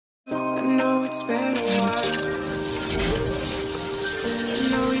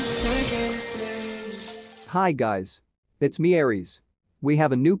Hi guys. It's me Aries. We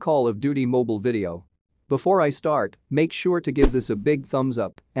have a new Call of Duty mobile video. Before I start, make sure to give this a big thumbs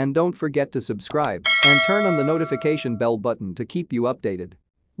up and don't forget to subscribe and turn on the notification bell button to keep you updated.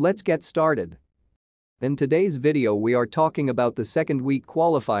 Let's get started. In today's video we are talking about the second week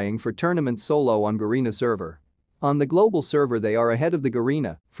qualifying for tournament solo on GARENA server. On the global server they are ahead of the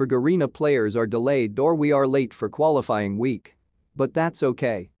GARENA, for GARENA players are delayed or we are late for qualifying week. But that's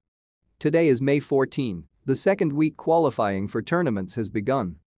okay. Today is May 14. The second week qualifying for tournaments has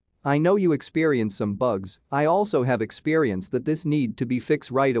begun. I know you experienced some bugs, I also have experienced that this need to be fixed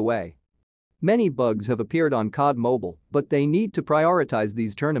right away. Many bugs have appeared on COD Mobile, but they need to prioritize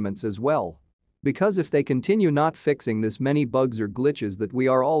these tournaments as well. Because if they continue not fixing this many bugs or glitches that we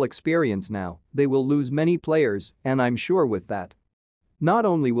are all experiencing now, they will lose many players, and I'm sure with that. Not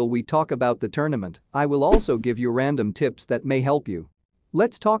only will we talk about the tournament, I will also give you random tips that may help you.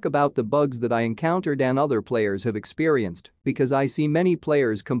 Let's talk about the bugs that I encountered and other players have experienced, because I see many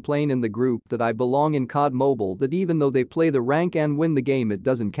players complain in the group that I belong in COD Mobile that even though they play the rank and win the game it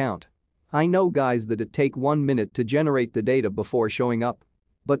doesn't count. I know guys that it take 1 minute to generate the data before showing up.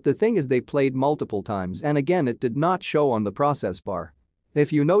 But the thing is they played multiple times and again it did not show on the process bar.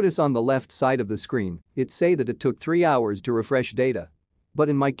 If you notice on the left side of the screen, it say that it took 3 hours to refresh data. But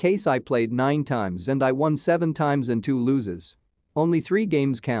in my case I played 9 times and I won 7 times and 2 loses. Only 3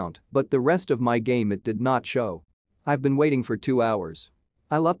 games count, but the rest of my game it did not show. I've been waiting for 2 hours.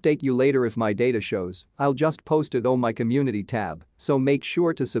 I'll update you later if my data shows, I'll just post it on my community tab, so make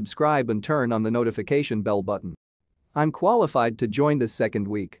sure to subscribe and turn on the notification bell button. I'm qualified to join this second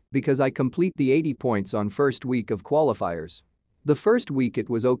week because I complete the 80 points on first week of qualifiers. The first week it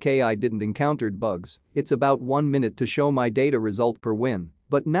was okay, I didn't encountered bugs, it's about 1 minute to show my data result per win,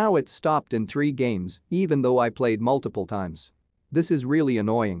 but now it's stopped in 3 games even though I played multiple times. This is really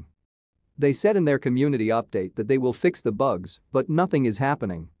annoying. They said in their community update that they will fix the bugs, but nothing is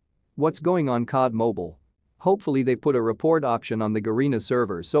happening. What's going on COD Mobile? Hopefully they put a report option on the GARENA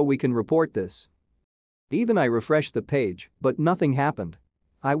server so we can report this. Even I refreshed the page, but nothing happened.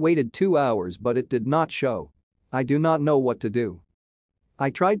 I waited 2 hours but it did not show. I do not know what to do. I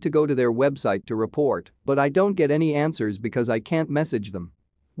tried to go to their website to report, but I don't get any answers because I can't message them.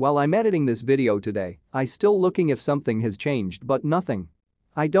 While I'm editing this video today, I still looking if something has changed but nothing.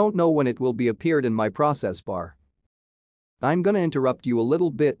 I don't know when it will be appeared in my process bar. I'm gonna interrupt you a little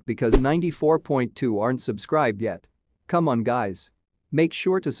bit because 94.2 aren't subscribed yet. Come on guys. Make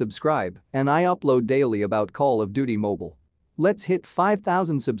sure to subscribe, and I upload daily about Call of Duty Mobile. Let's hit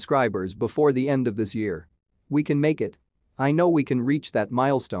 5,000 subscribers before the end of this year. We can make it. I know we can reach that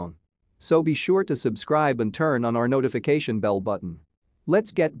milestone. So be sure to subscribe and turn on our notification bell button.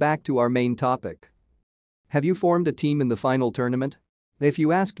 Let's get back to our main topic. Have you formed a team in the final tournament? If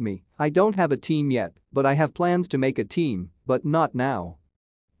you asked me, I don't have a team yet, but I have plans to make a team, but not now.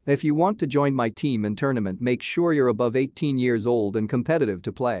 If you want to join my team in tournament, make sure you're above 18 years old and competitive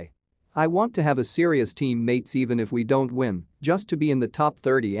to play. I want to have a serious team mates even if we don't win, just to be in the top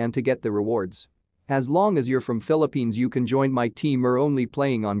 30 and to get the rewards. As long as you're from Philippines you can join my team or only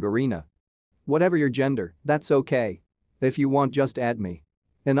playing on GARENA. Whatever your gender, that's okay. If you want just add me.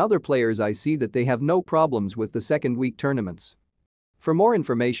 In other players I see that they have no problems with the second week tournaments. For more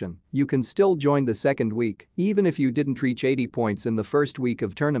information, you can still join the second week even if you didn't reach 80 points in the first week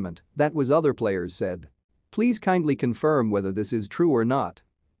of tournament, that was other players said. Please kindly confirm whether this is true or not.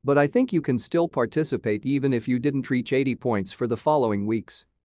 But I think you can still participate even if you didn't reach 80 points for the following weeks.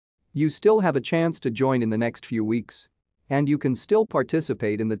 You still have a chance to join in the next few weeks. And you can still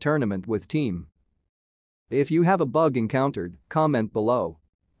participate in the tournament with team. If you have a bug encountered, comment below.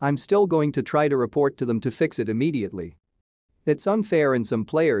 I'm still going to try to report to them to fix it immediately. It's unfair in some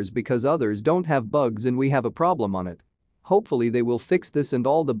players because others don't have bugs and we have a problem on it. Hopefully they will fix this and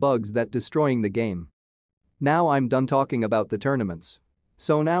all the bugs that destroying the game. Now I'm done talking about the tournaments.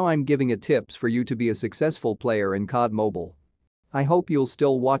 So now I'm giving a tips for you to be a successful player in COD Mobile. I hope you'll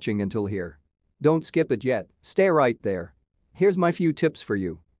still watching until here. Don't skip it yet, stay right there. Here's my few tips for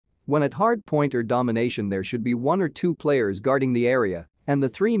you. When at hard point or domination there should be 1 or 2 players guarding the area, and the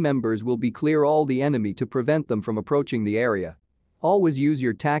 3 members will be clear all the enemy to prevent them from approaching the area. Always use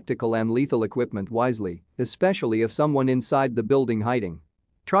your tactical and lethal equipment wisely, especially if someone inside the building hiding.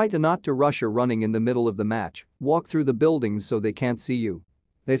 Try to not to rush or running in the middle of the match, walk through the buildings so they can't see you.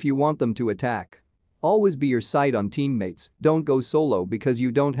 If you want them to attack. Always be your sight on teammates, don't go solo because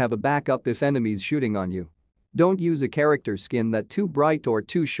you don't have a backup if enemies shooting on you. Don't use a character skin that too bright or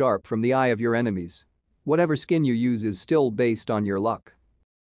too sharp from the eye of your enemies. Whatever skin you use is still based on your luck.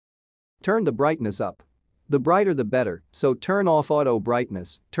 Turn the brightness up. The brighter the better, so turn off auto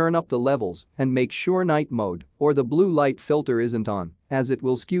brightness, turn up the levels, and make sure night mode or the blue light filter isn't on, as it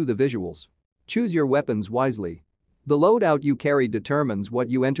will skew the visuals. Choose your weapons wisely. The loadout you carry determines what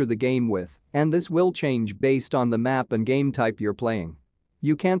you enter the game with, and this will change based on the map and game type you're playing.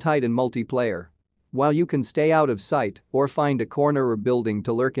 You can't hide in multiplayer. While you can stay out of sight or find a corner or building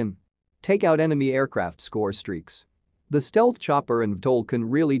to lurk in, take out enemy aircraft score streaks. The stealth chopper and VTOL can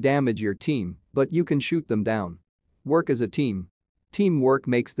really damage your team, but you can shoot them down. Work as a team. Teamwork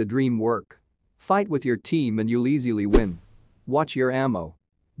makes the dream work. Fight with your team and you'll easily win. Watch your ammo.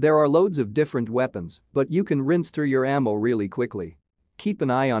 There are loads of different weapons, but you can rinse through your ammo really quickly. Keep an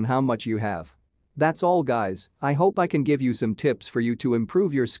eye on how much you have. That's all guys, I hope I can give you some tips for you to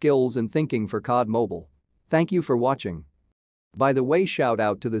improve your skills and thinking for COD Mobile. Thank you for watching. By the way, shout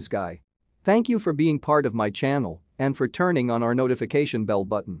out to this guy. Thank you for being part of my channel and for turning on our notification bell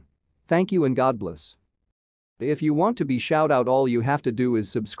button. Thank you and God bless. If you want to be shout out, all you have to do is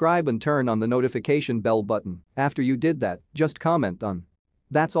subscribe and turn on the notification bell button. After you did that, just comment on.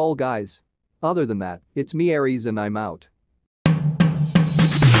 That's all guys. Other than that, it's me Aries and I'm out.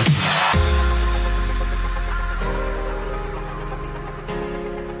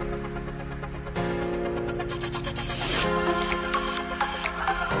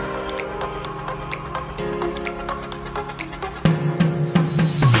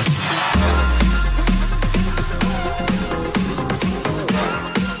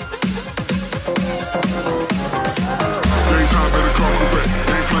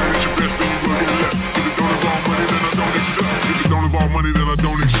 Money that I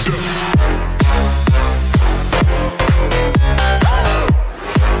don't accept.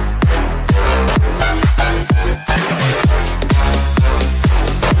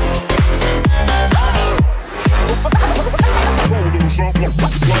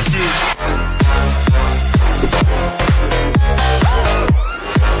 Something like this.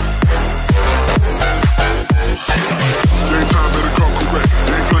 Daytime better come correct.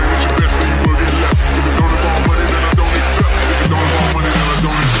 They ain't playing at your best, then you will get left. If it don't involve money, then I don't accept. If it don't involve money, then I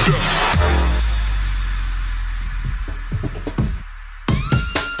don't accept.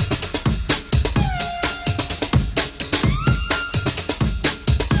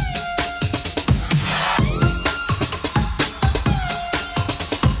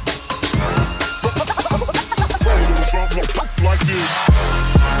 Something like this.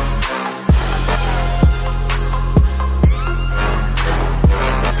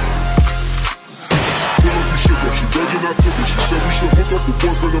 I took it. She said we should hook up the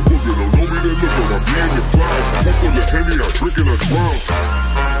boyfriend and boogie. Don't know me, then look at I be in the clouds. Puff on the Henny, I drink and I drown.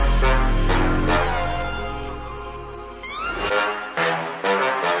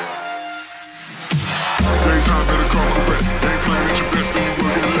 Daytime better come correct. Ain't playing at your best, then you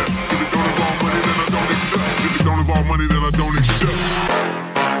will get left. If it don't involve money, then I don't accept. If it don't involve money, then I don't accept.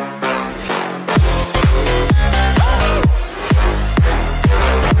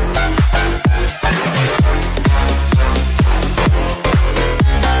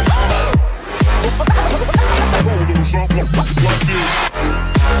 Something like this.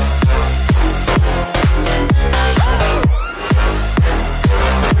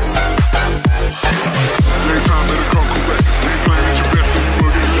 Daytime better come correct. Ain't playing at your best, then you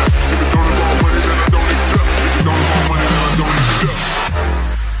will get left. If it don't involve money, then I don't accept. If it don't involve money, then I don't accept.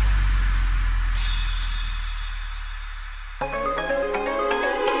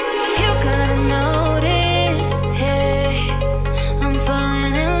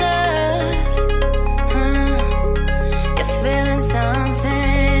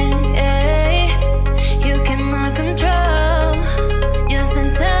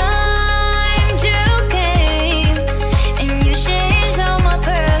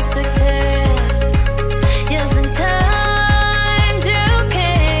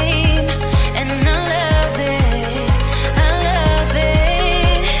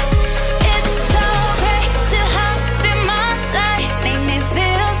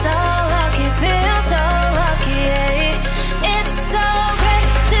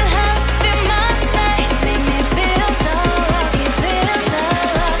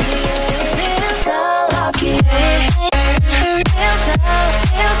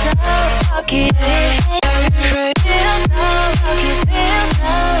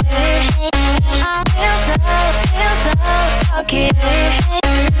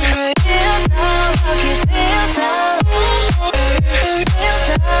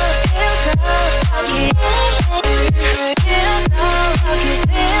 Feel so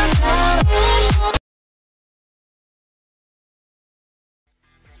lucky.